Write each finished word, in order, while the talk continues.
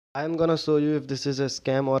I'm gonna show you if this is a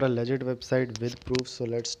scam or a legit website with proof. So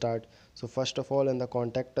let's start. So first of all, in the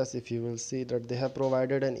contact us, if you will see that they have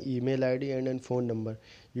provided an email ID and a phone number.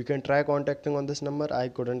 You can try contacting on this number. I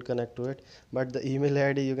couldn't connect to it, but the email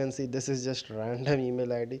ID, you can see this is just random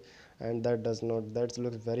email ID, and that does not, that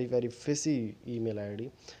looks very fishy email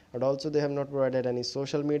ID. And also they have not provided any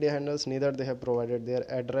social media handles, neither they have provided their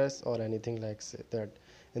address or anything like that.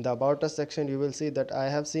 In the about us section, you will see that I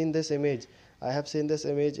have seen this image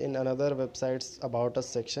in another website's about us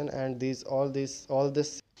section, and all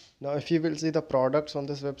this. Now if you will see the products on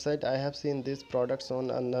this website, I have seen these products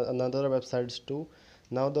on another websites too.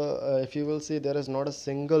 Now the if you will see, there is not a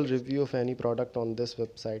single review of any product on this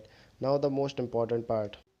website. Now the most important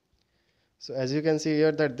part. So as you can see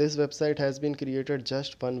here that this website has been created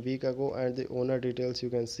just 1 week ago, and the owner details, you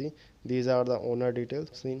can see these are the owner details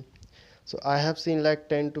seen. So I have seen like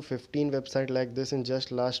 10 to 15 website like this in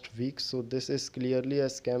just last week. So this is clearly a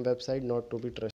scam website, not to be trusted.